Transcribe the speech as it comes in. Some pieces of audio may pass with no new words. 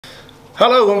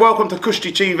Hello and welcome to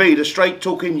Kushti TV, the straight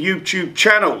talking YouTube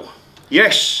channel.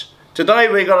 Yes,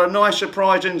 today we got a nice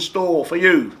surprise in store for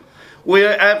you. We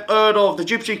have heard of the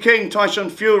Gypsy King, Tyson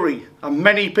Fury, and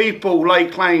many people lay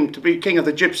claim to be king of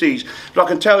the Gypsies. But I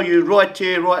can tell you right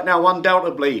here, right now,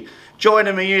 undoubtedly,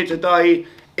 joining me here today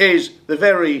is the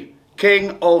very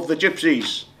king of the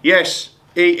Gypsies. Yes,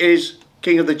 he is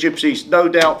king of the Gypsies, no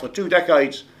doubt, for 2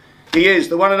 decades. He is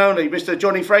the one and only Mr.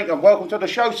 Johnny Frankham. Welcome to the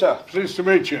show, sir. Pleased to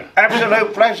meet you.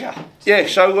 Absolute pleasure. Yeah,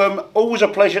 so always a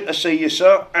pleasure to see you,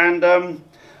 sir. And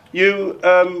you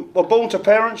were born to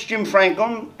parents, Jim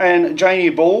Frankham and Janie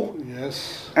Ball.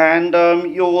 Yes. And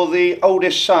you're the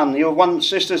oldest son. Your one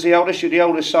sister's the oldest, you're the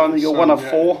oldest son, you're one of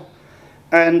 4.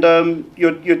 And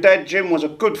your dad, Jim, was a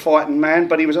good fighting man,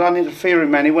 but he was an uninterfering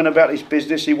man. He went about his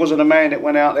business. He wasn't a man that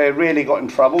went out there, really got in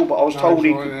trouble, but I was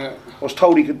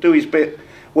told he could do his bit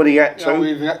when he had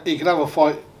to. He could have a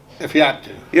fight if he had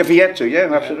to. If he had to,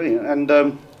 yeah, absolutely.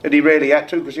 And he rarely had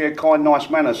to because he had kind, nice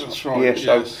manners. That's right.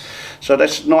 Yeah, so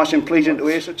that's nice and pleasing to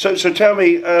hear. So tell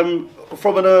me,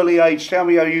 from an early age, tell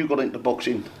me how you got into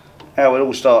boxing, how it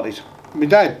all started. My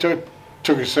dad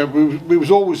took us there. We was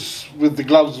always with the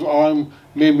gloves on.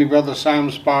 Me and my brother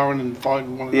Sam sparring and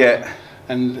fighting one another.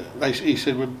 And he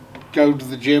said we'd go to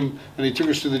the gym, and he took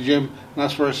us to the gym, and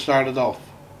that's where it started off.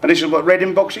 And this is what,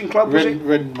 Reading Boxing Club, was it?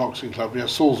 Reading Boxing Club, yeah,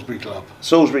 Salisbury Club.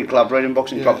 Salisbury Club, Reading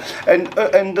Boxing Club. And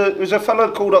there's a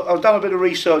fellow called, I've done a bit of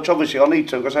research, obviously I need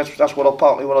to, because that's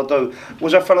partly what I do.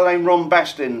 Was a fellow named Ron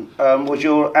Bastin, was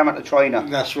your amateur trainer?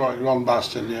 That's right, Ron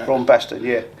Bastin, yeah. Ron Bastin,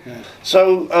 yeah.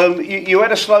 So you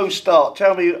had a slow start.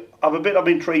 Tell me, I'm a bit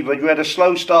intrigued, but you had a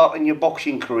slow start in your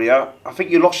boxing career. I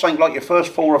think you lost something like your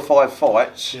first 4 or 5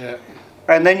 fights. Yeah.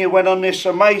 And then you went on this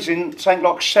amazing, something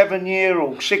like 7-year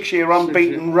or 6-year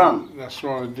unbeaten run. That's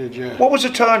right, I did, yeah. What was the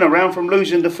turnaround from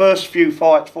losing the first few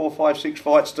fights, 4, 5, 6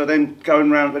 fights, to then going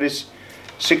round with this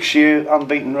 6-year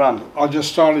unbeaten run? I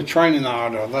just started training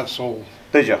harder, that's all.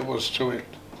 Did you? There was to it.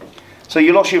 So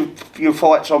you lost your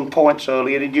fights on points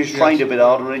early and you just trained a bit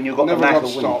harder and you got the knack of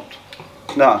winning? Never got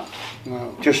stopped. No?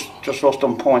 No. Just lost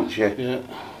on points, yeah? Yeah.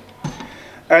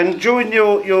 And during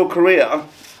your career,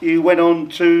 you went on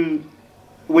to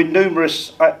win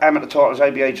numerous amateur titles,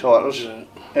 ABA titles,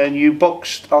 and you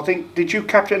boxed, I think, did you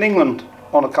captain England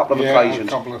on a couple of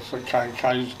occasions? Yeah, a couple of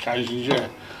occasions, yeah.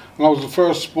 And I was the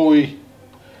first boy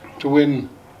to win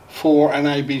 4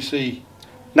 NABC.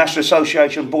 National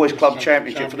Association Boys Club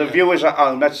Championship. For the viewers at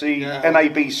home, that's the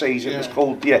NABCs it was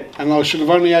called, And I should have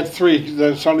only had 3,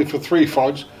 it's only for 3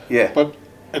 fights. Yeah. But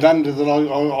it ended that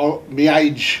my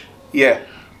age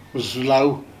was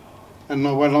low. And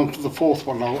I went on to the 4th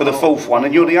one. For the 4th one,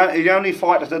 and you're the only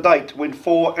fighter to date to win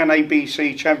 4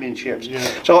 NABC championships. Yeah.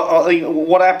 So I think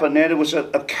what happened there was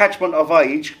a catchment of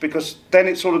age, because then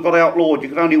it sort of got outlawed. You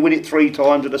could only win it 3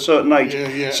 times at a certain age.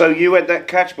 Yeah. So you had that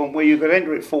catchment where you could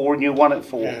enter it 4 and you won it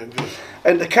 4. Yeah,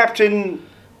 and the captain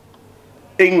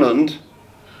England,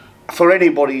 for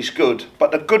anybody, is good.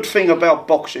 But the good thing about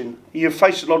boxing, you've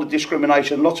faced a lot of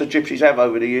discrimination, lots of gypsies have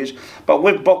over the years, but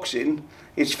with boxing,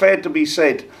 it's fair to be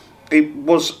said, it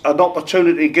was an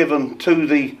opportunity given to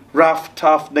the rough,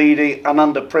 tough, needy and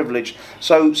underprivileged.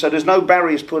 So there's no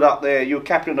barriers put up there. You're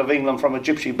captain of England from a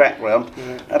gypsy background,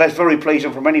 and that's very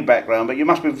pleasing from any background, but you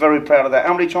must be very proud of that.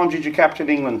 How many times did you captain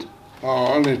England? Oh,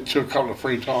 only 2 couple of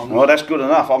 3 times. Well, that's good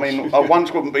enough. I mean,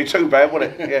 once wouldn't be too bad, would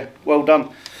it? Yeah, well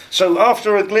done. So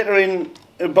after a glittering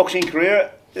boxing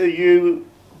career, you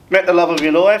met the love of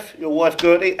your life, your wife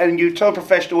Gertie, and you turned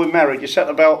professional and married. You set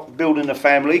about building a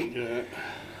family. Yeah.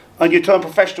 And you turned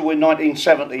professional in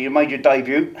 1970, you made your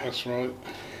debut. That's right.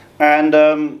 And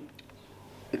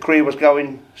the career was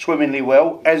going swimmingly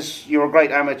well. As you're a great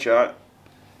amateur,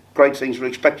 great things were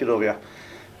expected of you.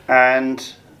 And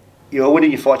you were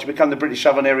winning your fights, you become the British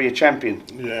Southern Area champion.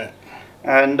 Yeah.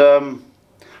 And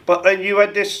but then you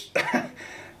had this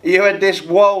you had this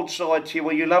wild side to you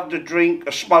where you loved to drink,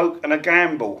 a smoke and a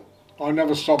gamble. I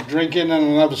never stopped drinking and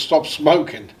I never stopped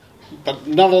smoking. But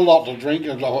not a lot to drink.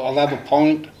 I'll have a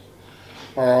pint,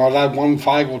 or I'll have 1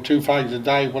 fag or 2 fags a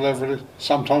day, whatever it is.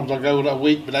 Sometimes I go a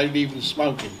week without even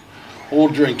smoking or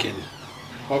drinking.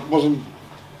 It wasn't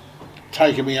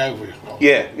taking me over.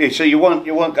 Yeah. So you weren't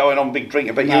going on big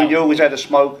drinking, but you always had a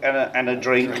smoke and a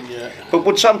drink. But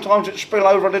would sometimes it spill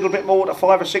over a little bit more to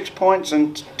 5 or 6 pints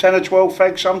and 10 or 12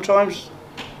 fags sometimes?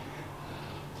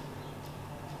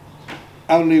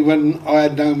 Only when I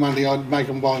had no money, I'd make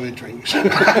them buy me drinks.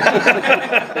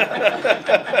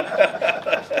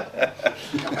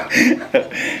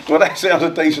 Well, that sounds a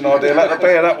decent idea. Let me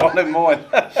bear that one in mind.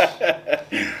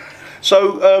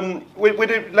 So with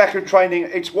the lack of training,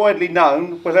 it's widely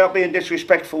known, without being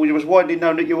disrespectful, it was widely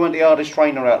known that you weren't the hardest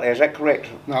trainer out there. Is that correct?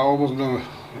 No, I wasn't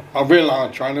a real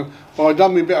hard trainer, but I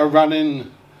done me a bit of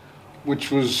running, which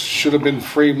should have been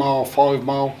 3 mile, 5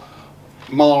 mile.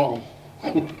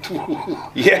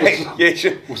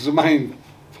 Yeah, was the main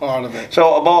part of it.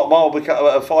 So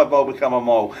a 5 mile become a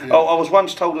mile. Yeah. I was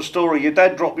once told a story. Your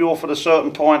dad dropped you off at a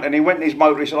certain point, and he went in his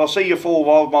motor. He said, "I'll see you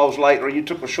 4 miles later," and you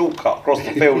took a shortcut across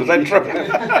the field. Is that true?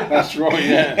 That's right.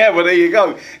 Yeah. Yeah, well there you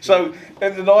go. So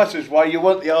in the nicest way, you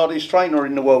weren't the hardest trainer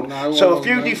in the world. No, so a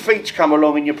few defeats come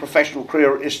along in your professional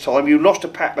career at this time. You lost to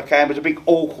Pat McCann, was a big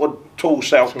awkward tall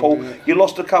southpaw. Yeah. You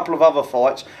lost a couple of other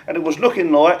fights, and it was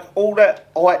looking like all that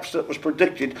hype that was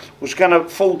predicted was going to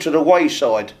fall to the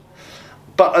wayside.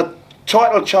 But a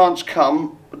title chance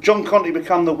come, John Conti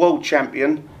became the world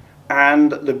champion,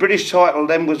 and the British title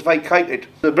then was vacated.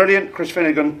 The brilliant Chris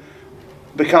Finnegan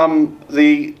became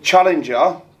the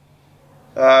challenger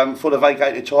for the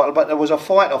vacated title, but there was a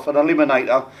fight off, an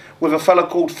eliminator, with a fella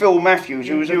called Phil Matthews,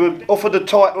 who was offered the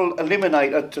title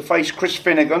eliminator to face Chris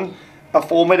Finnegan, a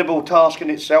formidable task in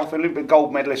itself, Olympic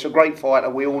gold medalist, a great fighter,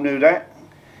 we all knew that.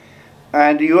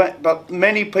 But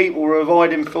many people were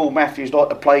avoiding Phil Matthews like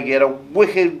the plague. He had a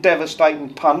wicked, devastating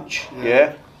punch,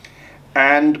 yeah.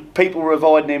 And people were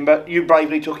avoiding him, but you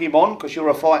bravely took him on, because you're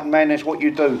a fighting man, that's what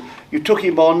you do. You took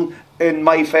him on in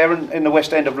Mayfair, in the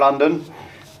West End of London.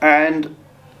 And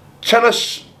tell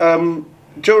us,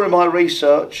 during my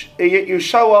research, he hit you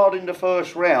so hard in the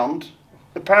first round,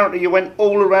 apparently you went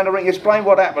all around the ring. Explain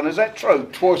what happened, is that true?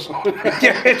 Twice.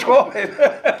 Yeah,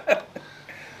 twice.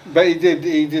 But he did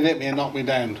hit me and knock me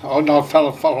down. I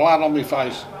fell flat on my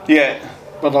face. Yeah.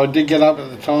 But I did get up at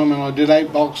the time, and I did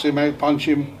outbox him, outpunch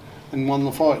him, and won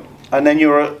the fight. And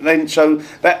then so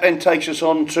that then takes us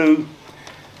on to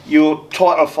your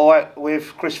title fight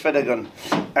with Chris Finnegan,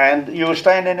 and you were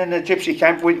standing in a Gypsy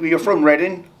camp. You're from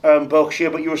Reading, Berkshire,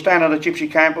 but you were standing at a Gypsy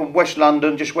camp in West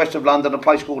London, just west of London, a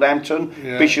place called Hampton,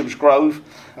 yeah. Bishop's Grove.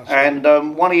 That's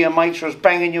and one of your mates was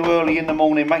banging you early in the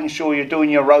morning, making sure you're doing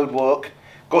your road work.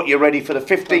 Got you ready for the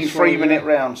 15 3-minute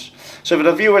rounds. So for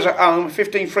the viewers at home,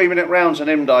 15 3-minute rounds in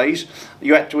them days,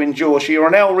 you had to endure. So you're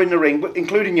an hour in the ring, but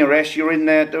including your rest, you're in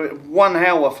there 1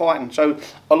 hour fighting. So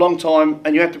a long time,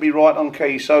 and you have to be right on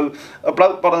key. So a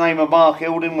bloke by the name of Mark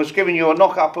Hilden was giving you a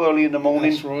knock up early in the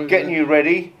morning, getting you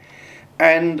ready.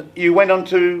 And you went on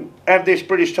to have this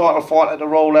British title fight at the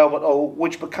Royal Albert Hall,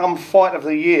 which became Fight of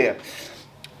the Year.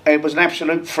 It was an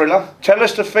absolute thriller. Tell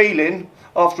us the feeling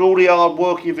after all the hard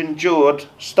work you've endured,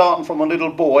 starting from a little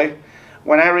boy,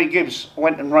 when Harry Gibbs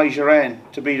went and raised your hand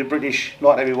to be the British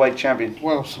light heavyweight champion.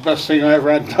 Well, it's the best thing I ever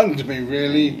had done to me,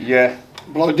 really. Yeah.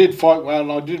 But I did fight well,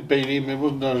 and I did beat him. It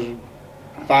wasn't a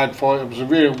bad fight, it was a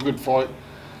real good fight.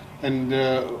 And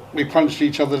we punched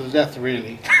each other to death,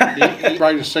 really. The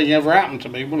greatest thing ever happened to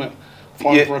me, wasn't it?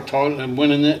 Fighting for a title and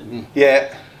winning it. And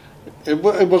yeah. It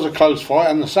was a close fight,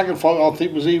 and the second fight I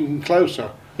think was even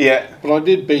closer. Yeah. But I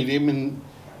did beat him, and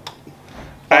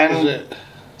that was it.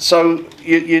 So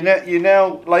you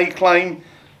now lay claim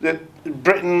that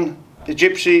Britain, the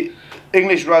Gypsy,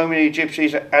 English Romany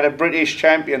Gypsies had a British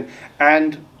champion.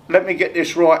 And let me get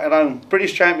this right at home.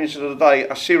 British champions of the day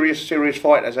are serious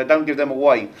fighters. They don't give them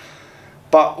away.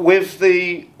 But with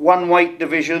the one weight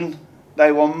division,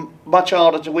 they were much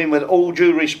harder to win. With all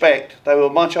due respect, they were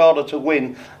much harder to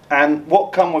win. And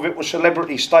what come with it was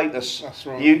celebrity status. That's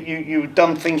right. You've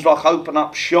done things like open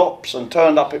up shops and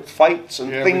turned up at fights and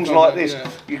things like this.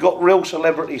 Yeah. You got real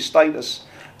celebrity status.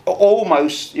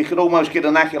 Almost, you could almost get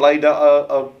an accolade that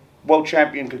a world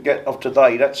champion could get of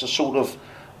today. That's the sort of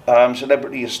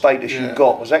celebrity status you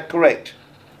got. Was that correct?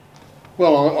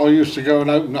 Well, I used to go and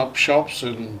open up shops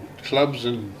and clubs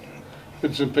and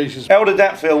bits and pieces. How did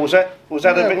that feel? Was that a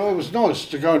bit? Well, it was nice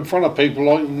to go in front of people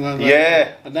like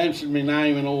announcing my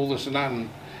name and all this and that. And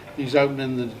he's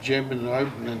opening the gym and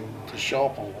opening the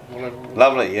shop or whatever.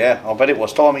 Lovely, yeah. I bet it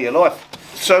was time of your life.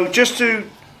 So just to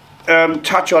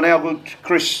touch on how good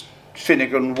Chris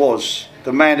Finnegan was,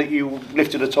 the man that you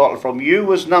lifted the title from. You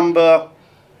was number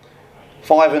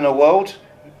 5 in the world.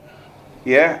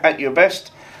 Yeah, at your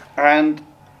best. And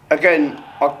again,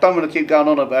 I don't want to keep going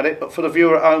on about it, but for the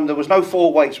viewer at home, there was no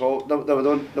 4 weights. Well,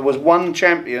 there was one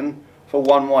champion for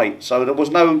 1 weight. So there was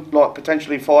no, like,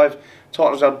 potentially 5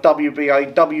 titles of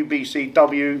WBA, WBC,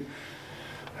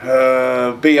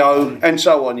 WBO, and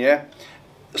so on, yeah?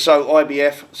 So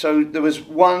IBF. So there was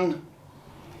 1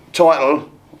 title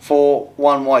for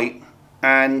 1 weight.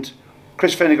 And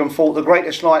Chris Finnegan fought the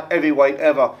greatest light heavyweight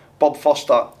ever, Bob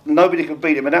Foster. Nobody could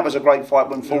beat him, and that was a great fight,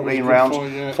 won 14 rounds.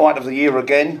 Fight of the year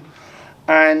again.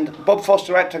 And Bob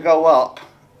Foster had to go up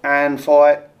and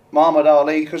fight Muhammad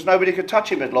Ali, because nobody could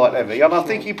touch him at light heavy, and I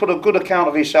think he put a good account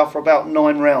of himself for about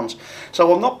 9 rounds.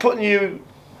 So I'm not putting you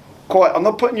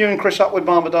and Chris up with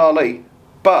Muhammad Ali,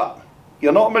 but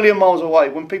you're not a million miles away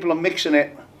when people are mixing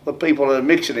it. The people are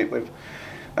mixing it with.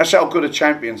 That's how good a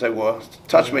champions they were.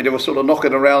 Touch me, they were sort of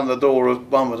knocking around the door of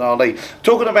Muhammad Ali.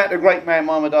 Talking about the great man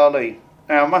Muhammad Ali.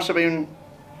 Now, it must have been.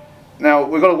 Now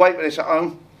we've got to wait for this at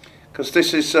home because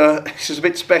this is a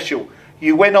bit special.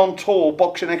 You went on tour,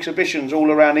 boxing exhibitions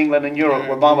all around England and Europe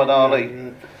with Muhammad Ali.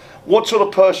 Yeah. What sort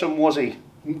of person was he?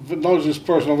 The nicest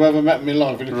person I've ever met in my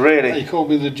life. Really? He called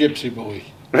me the Gypsy boy.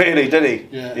 Really, did he?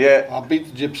 Yeah. Yeah. I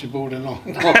beat the Gypsy boy tonight.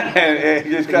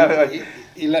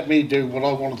 He let me do what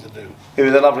I wanted to do. He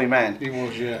was a lovely man. He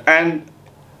was, yeah. And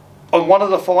on one of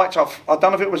the fights, I don't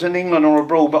know if it was in England or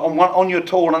abroad, but on your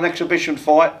tour, on an exhibition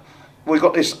fight, we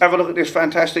got this. Have a look at this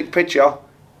fantastic picture.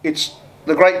 It's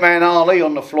the great man Ali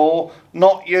on the floor,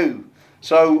 not you.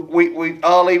 So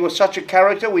Ali was such a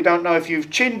character. We don't know if you've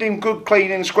chinned him good,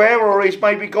 clean and square, or he's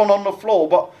maybe gone on the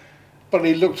floor. But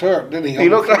he looked hurt, didn't he? He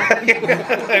looked.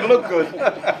 He looked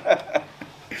good.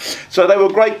 So they were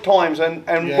great times, and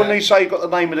yeah. When you say he got the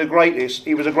name of the greatest,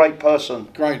 he was a great person.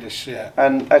 Greatest, yeah.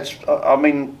 And that's, I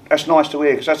mean, that's nice to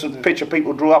hear because that's a picture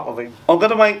people drew up of him. I'm going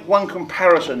to make one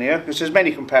comparison here because there's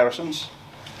many comparisons.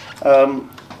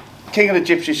 King of the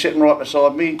Gypsy sitting right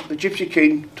beside me, the Gypsy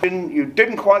King. You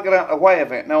didn't quite get out of the way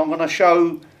of it. Now I'm going to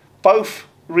show both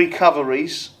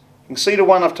recoveries. You can see the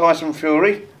one of Tyson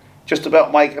Fury, just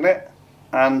about making it,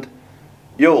 and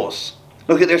yours.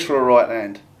 Look at this for a right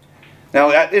hand. Now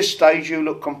at this stage you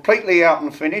look completely out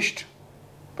and finished,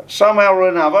 but somehow or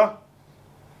another,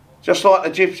 just like the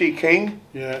Gypsy King,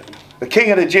 yeah. The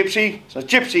King of the Gypsy, so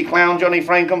Gypsy Clown Johnny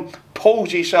Frankham,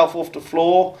 pulls himself off the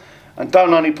floor, and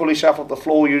don't only pull yourself off the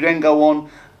floor, you then go on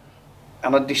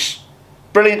and a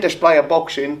brilliant display of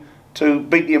boxing to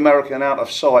beat the American out of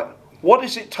sight. What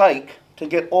does it take to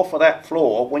get off of that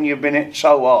floor when you've been hit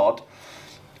so hard?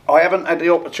 I haven't had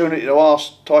the opportunity to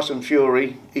ask Tyson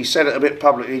Fury. He said it a bit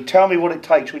publicly. Tell me what it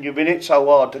takes when you've been hit so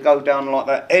hard to go down like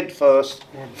that, head first,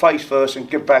 face first, and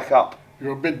get back up.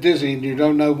 You're a bit dizzy and you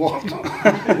don't know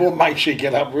what makes you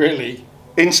get up, really.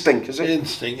 Instinct, is it?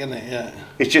 Instinct, isn't it? Yeah.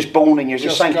 It's just born in you. It's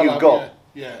just something you've got.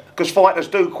 Yeah. Because fighters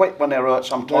do quit when they're hurt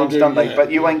sometimes, don't they? Yeah,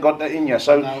 but you ain't got that in you.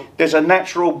 So no. There's a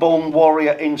natural born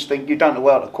warrior instinct. You don't know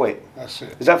how to quit. That's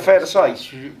it. Is that fair to say? That's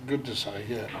good to say,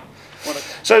 yeah.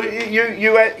 So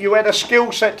you had a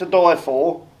skill set to die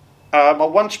for. I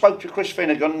once spoke to Chris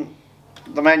Finnegan,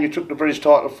 the man you took the British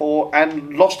title for,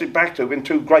 and lost it back to in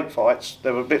 2 great fights.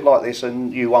 They were a bit like this,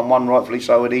 and you won one, rightfully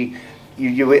so, and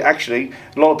you actually,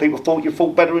 a lot of people thought you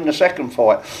fought better in the second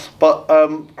fight. But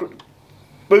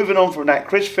moving on from that,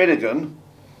 Chris Finnegan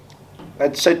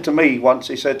had said to me once,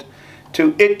 he said,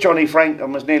 to hit Johnny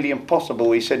Frankham was nearly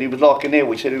impossible. He said he was like an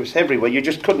eel. He said he was everywhere. You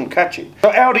just couldn't catch it.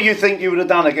 So how do you think you would have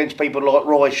done against people like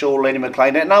Roy Shaw, Lenny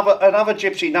McLean, and other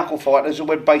Gypsy knuckle fighters who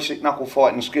had basic knuckle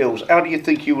fighting skills? How do you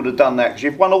think you would have done that? Because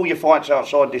you've won all your fights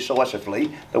outside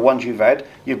decisively, the ones you've had.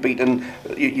 You've beaten,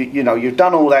 you know, you've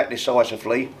done all that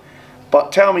decisively.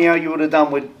 But tell me how you would have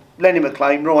done with Lenny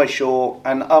McLean, Roy Shaw,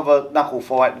 and other knuckle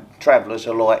fight travellers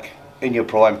alike in your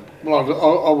prime.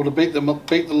 Well, I would have beat the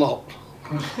lot.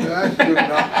 Yeah, good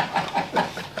enough.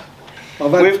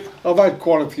 I've had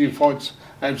quite a few fights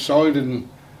outside, and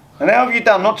how have you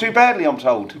done? Not too badly, I'm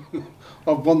told.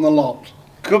 I've won the lot.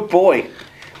 Good boy.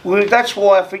 Well, that's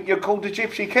why I think you're called the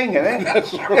Gypsy King, isn't it?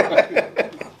 That's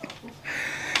right.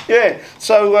 Yeah.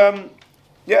 So,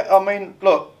 yeah. I mean,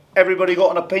 look. Everybody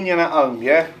got an opinion at home.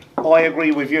 Yeah. I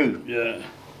agree with you. Yeah.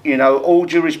 You know, all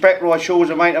due respect, Roy Shaw's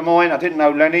a mate of mine. I didn't know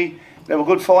Lenny. They were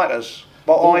good fighters.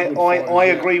 But I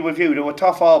agree with you. They were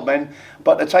tough, hard men,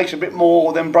 but it takes a bit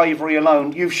more than bravery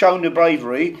alone. You've shown the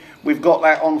bravery. We've got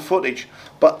that on footage.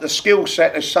 But the skill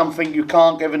set is something you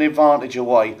can't give an advantage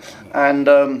away. And,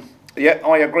 yeah,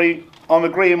 I agree. I'm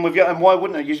agreeing with you. And why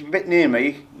wouldn't I? You're a bit near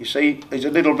me. You see, he's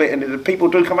a little bit, and the people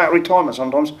do come out of retirement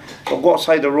sometimes. So I've got to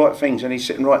say the right things, and he's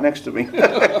sitting right next to me.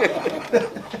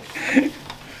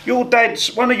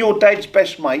 One of your dad's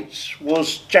best mates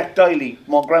was Jack Daly,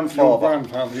 my grandfather. Your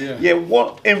grandfather, yeah. Yeah,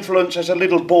 what influence as a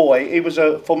little boy? He was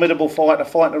a formidable fighter,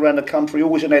 fighting around the country,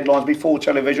 always in headlines before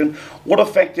television. What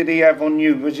effect did he have on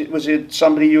you? Was it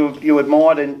somebody you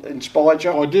admired and inspired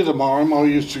you? I did admire him. I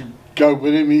used to go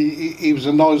with him. He was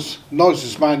the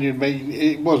nicest man you'd meet.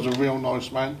 He was a real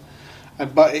nice man.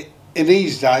 But in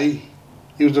his day,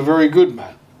 he was a very good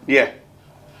man. Yeah.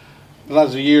 But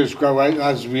as the years grow out,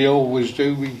 as we always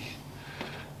do, we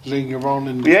linger on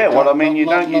and yeah. Well, I mean,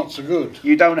 not so good.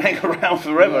 You don't hang around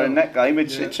forever in that game.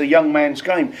 It's a young man's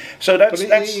game. So that's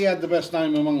he had the best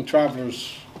name among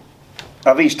travellers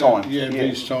Of his time? Yeah, of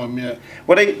his time, yeah.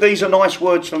 Well, these are nice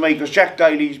words for me, because Jack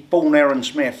Daly's born Aaron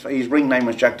Smith. His ring name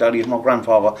was Jack Daly, he's my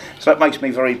grandfather. So that makes me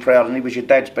very proud, and he was your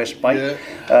dad's best mate.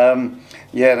 Yeah.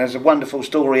 Yeah, there's a wonderful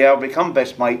story how we become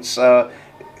best mates.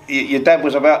 Your dad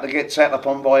was about to get sat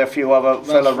upon by a few other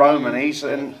fellow Romanies,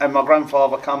 and my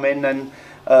grandfather come in and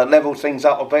levelled things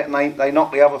up a bit, and they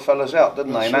knocked the other fellas out,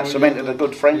 didn't they? And that cemented a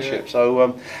good friendship. Yeah.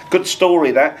 So good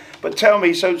story that. But tell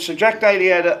me, so Jack Daly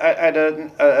had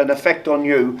an effect on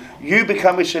you. You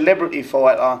become a celebrity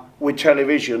fighter with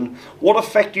television. What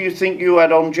effect do you think you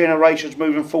had on generations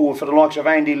moving forward for the likes of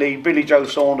Andy Lee, Billy Joe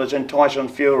Saunders, and Tyson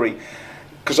Fury?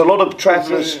 Because a lot of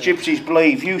travellers, gypsies,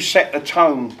 believe you set the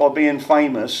tone by being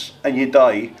famous in your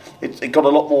day. It got a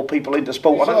lot more people into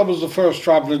sport. I was the first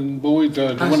travelling boy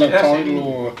to win a title,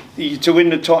 or to win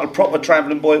the title, proper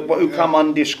travelling boy who come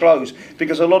undisclosed.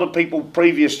 Because a lot of people,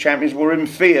 previous champions, were in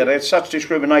fear. There's such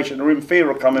discrimination. They're in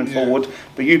fear of coming forward.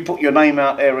 But you put your name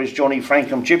out there as Johnny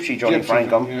Frankham, Gypsy Johnny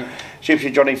Frankham. Yeah.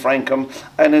 Gypsy Johnny Frankham.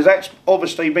 And that's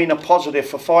obviously been a positive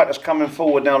for fighters coming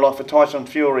forward now, like for Tyson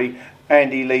Fury,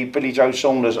 Andy Lee, Billy Joe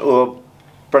Saunders, who are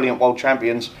brilliant world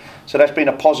champions. So that's been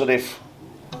a positive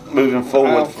moving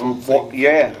forward from what,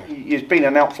 it's been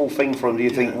an helpful thing for them, do you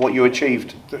think, what you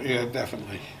achieved? Yeah,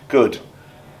 definitely. Good.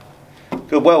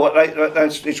 Good. Well,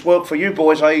 it's worked for you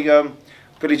boys, eh?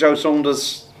 Billy Joe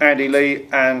Saunders, Andy Lee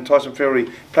and Tyson Fury,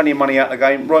 plenty of money out of the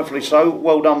game, rightfully so.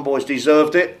 Well done boys,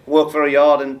 deserved it. Worked very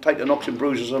hard and take the knocks and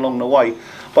bruises along the way.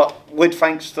 But with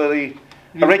thanks to the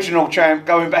original champ,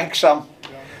 going back some.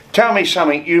 Tell me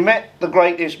something, you met the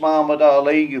greatest Muhammad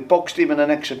Ali, you boxed him in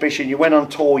an exhibition, you went on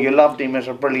tour, you loved him as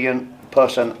a brilliant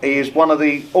person. He is one of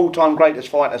the all-time greatest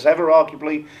fighters ever,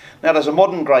 arguably. Now there's a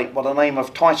modern great by the name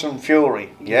of Tyson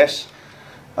Fury, yes.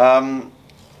 And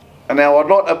now I'd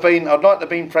like to have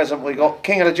been present. We got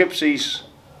King of the Gypsies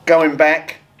going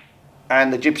back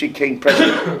and the Gypsy King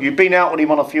present. You've been out with him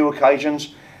on a few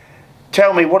occasions.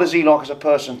 Tell me, what is he like as a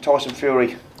person, Tyson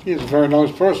Fury? He's a very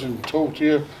nice person, talk to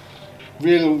you.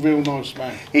 Real nice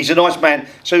man. He's a nice man.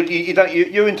 So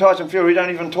you and Tyson Fury don't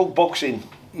even talk boxing?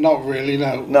 Not really,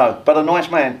 no. No, but a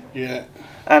nice man. Yeah.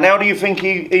 And how do you think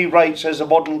he rates as a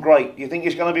modern great? Do you think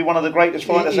he's going to be one of the greatest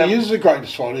fighters ever? He is the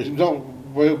greatest fighter. He's not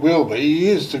will be. He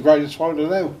is the greatest fighter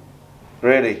now.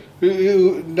 Really?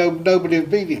 Nobody has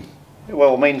beat him.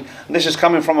 Well, I mean, this is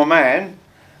coming from a man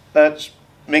that's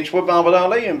mixed with Muhammad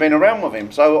Ali and been around with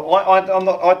him, so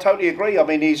I totally agree. I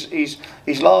mean, his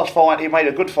last fight, he made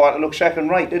a good fight that looked second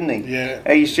rate, didn't he?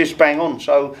 Yeah. He's just bang on.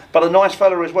 So, but a nice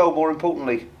fella as well. More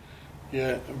importantly.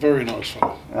 Yeah, very nice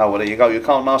fella. Oh well, there you go. You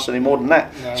can't ask any more than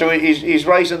that. No. So he's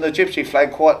raising the Gypsy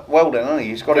flag quite well, then, hasn't he?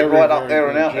 He's got it right up there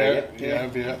and out there.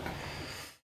 Yeah.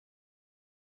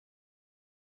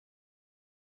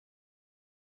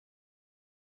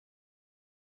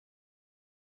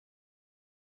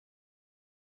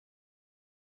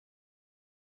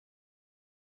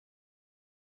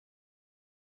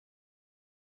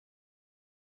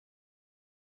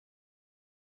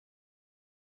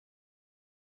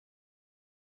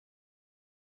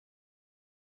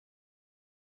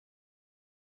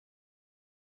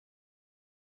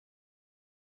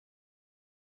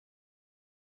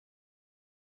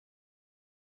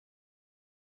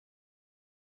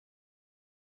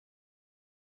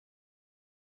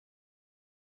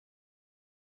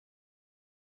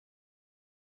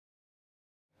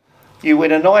 You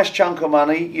win a nice chunk of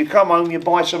money. You come home, you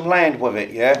buy some land with it,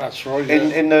 yeah. That's right. Yeah.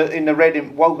 In the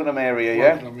Reading, Wokingham area,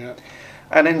 yeah.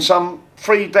 And then some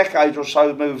 3 decades or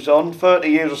so moves on, 30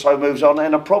 years or so moves on,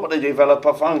 and a property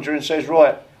developer phones you and says,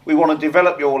 right, we want to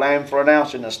develop your land for an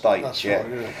housing estate. That's right.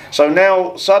 Yeah. So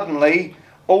now suddenly,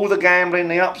 all the gambling,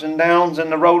 the ups and downs,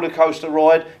 and the roller coaster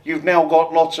ride, you've now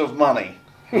got lots of money,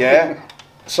 yeah.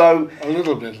 So a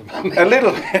little bit of money. A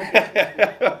little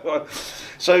bit.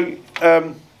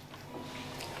 So.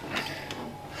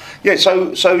 Yeah,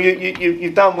 so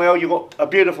you've done well. You've got a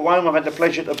beautiful home. I've had the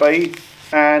pleasure to be,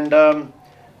 and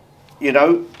you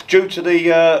know, due to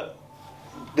the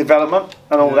development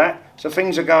and all that, so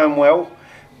things are going well.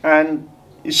 And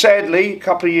sadly, a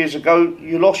couple of years ago,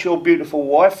 you lost your beautiful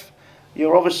wife.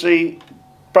 You're obviously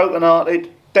broken-hearted,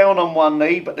 down on one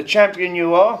knee, but the champion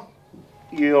you are.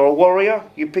 You're a warrior,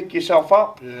 you pick yourself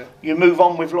up, you move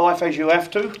on with life as you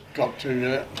have to. Got to,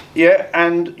 yeah. Yeah,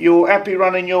 and you're happy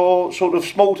running your sort of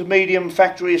small to medium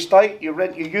factory estate, you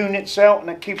rent your units out and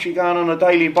that keeps you going on a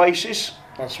daily basis.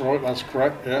 That's right, that's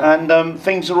correct, yeah. And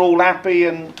things are all happy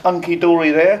and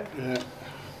hunky-dory there. Yeah.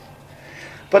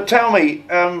 But tell me,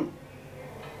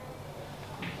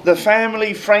 the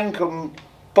family Frankham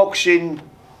boxing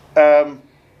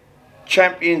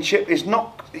championship is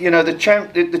not, you know, the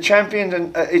champion,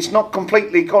 and it's not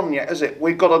completely gone yet, is it?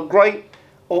 We've got a great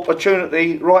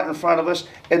opportunity right in front of us,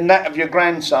 in that of your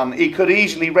grandson. He could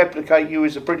easily replicate you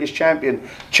as a British champion,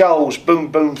 Charles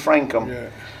Boom Boom Frankham. Yeah.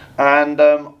 And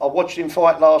I watched him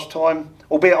fight last time,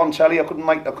 albeit on telly. I couldn't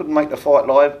make the fight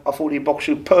live. I thought he boxed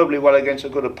superbly well against a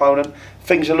good opponent.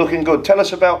 Things are looking good. Tell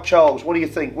us about Charles. What do you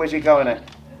think? Where's he going at?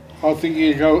 I think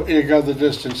he'll go the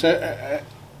distance.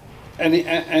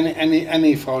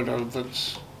 Any fighter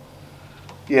that's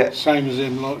same as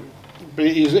him, like, but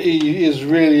he is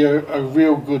really a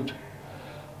real good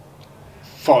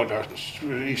fighter.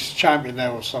 He's champion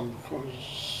now of some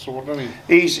sort, isn't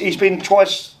he? He's been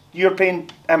twice European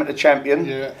amateur champion,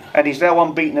 and he's now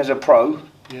unbeaten as a pro.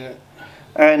 Yeah.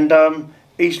 And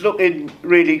he's looking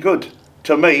really good.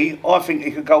 To me, I think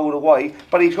he could go all the way,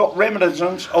 but he's got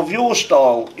reminiscence of your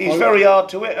style. He's very hard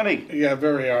to hit, isn't he? Yeah,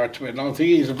 very hard to hit. And I think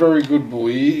he's a very good boy.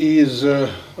 He is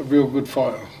a real good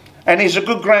fighter. And he's a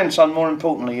good grandson, more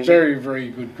importantly, isn't he?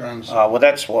 Very good grandson. Ah, well,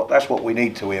 that's what we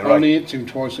need to hear, right? Only hits him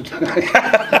twice a day.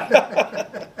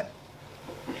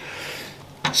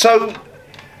 So,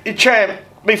 champ,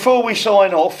 before we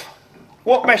sign off,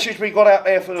 what message we got out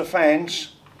there for the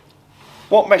fans?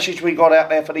 What message we got out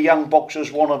there for the young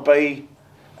boxers wannabe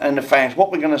and the fans?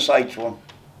 What we're going to say to them?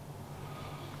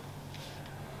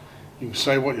 You can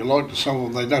say what you like to some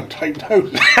of them, they don't take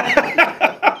notice.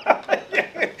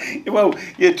 Well,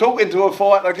 you're talking to a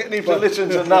fighter, getting him to listen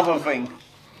to another thing.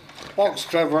 Box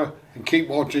clever and keep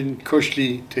watching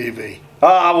Cushy TV.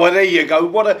 Ah, well, there you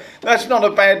go. That's not a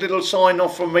bad little sign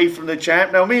off from me from the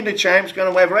champ. Now, me and the champ's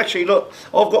going to have, actually, look,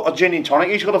 I've got a gin and tonic.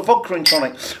 He's got a vodka and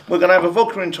tonic. We're going to have a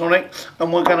vodka and tonic,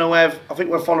 and we're going to have, I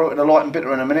think we'll follow it with a light and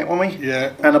bitter in a minute, won't we?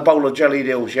 Yeah. And a bowl of jelly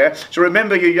deals, yeah? So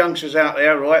remember, you youngsters out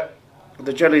there, right?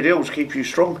 The jelly deals keep you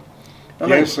strong.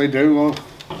 Yes, they do. Well,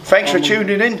 thanks for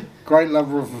tuning in. Great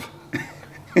lover of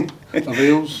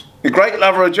eels. A great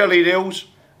lover of jelly deals.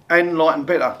 And light and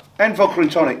bitter. And vodka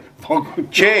and tonic.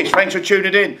 Cheers. Thanks for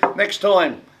tuning in. Next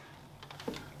time.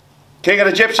 King of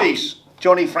the Gypsies,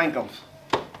 Johnny Frankham.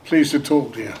 Pleased to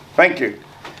talk to you. Thank you.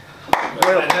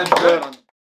 Well done.